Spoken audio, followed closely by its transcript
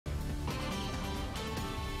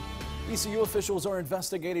ECU officials are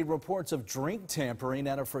investigating reports of drink tampering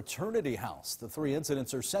at a fraternity house. The 3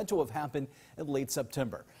 incidents are said to have happened in late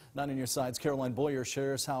September. 9 on your side's Caroline Boyer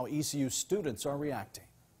shares how ECU students are reacting.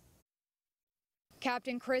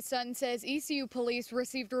 Captain Chris Sutton says ECU police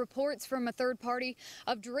received reports from a third party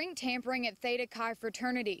of drink tampering at Theta Chi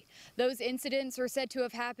fraternity. Those incidents are said to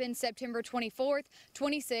have happened September 24th,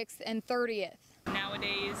 26th, and 30th.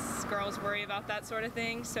 Nowadays, girls worry about that sort of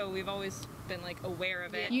thing, so we've always been aware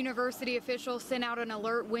of it. University officials sent out an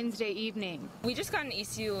alert Wednesday evening. We just got an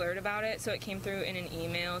ECU alert about it, so it came through in an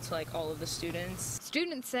email to all of the students.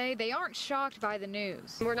 Students say they aren't shocked by the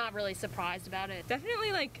news. We're not really surprised about it.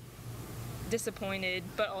 Definitely disappointed,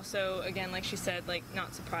 but also, again, like she said,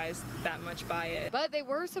 not surprised that much by it. But they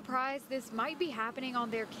were surprised this might be happening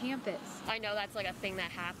on their campus. I know that's a thing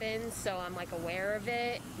that happens, so I'm aware of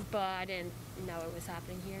it, but I didn't know it was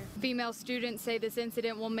happening here. Female students say this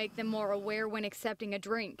incident will make them more aware when accepting a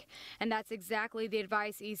drink, and that's exactly the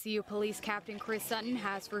advice ECU Police Captain Chris Sutton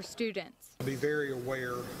has for students. Be very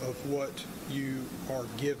aware of what you are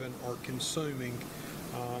given or consuming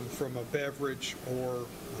from a beverage or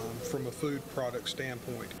from a food product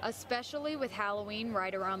standpoint. Especially with Halloween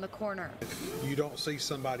right around the corner. If you don't see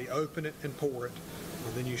somebody open it and pour it,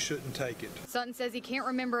 then you shouldn't take it. Sutton says he can't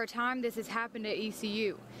remember a time this has happened at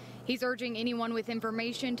ECU. He's urging anyone with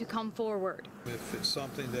information to come forward. If it's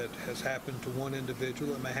something that has happened to one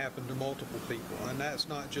individual, it may happen to multiple people. And that's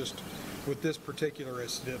not just with this particular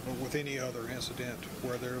incident, but with any other incident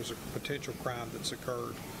where there's a potential crime that's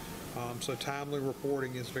occurred. So timely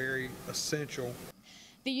reporting is very essential.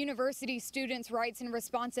 The University Students' Rights and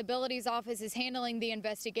Responsibilities Office is handling the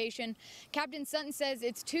investigation. Captain Sutton says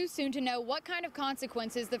it's too soon to know what kind of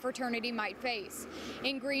consequences the fraternity might face.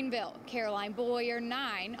 In Greenville, Caroline Boyer,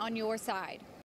 9 on your side.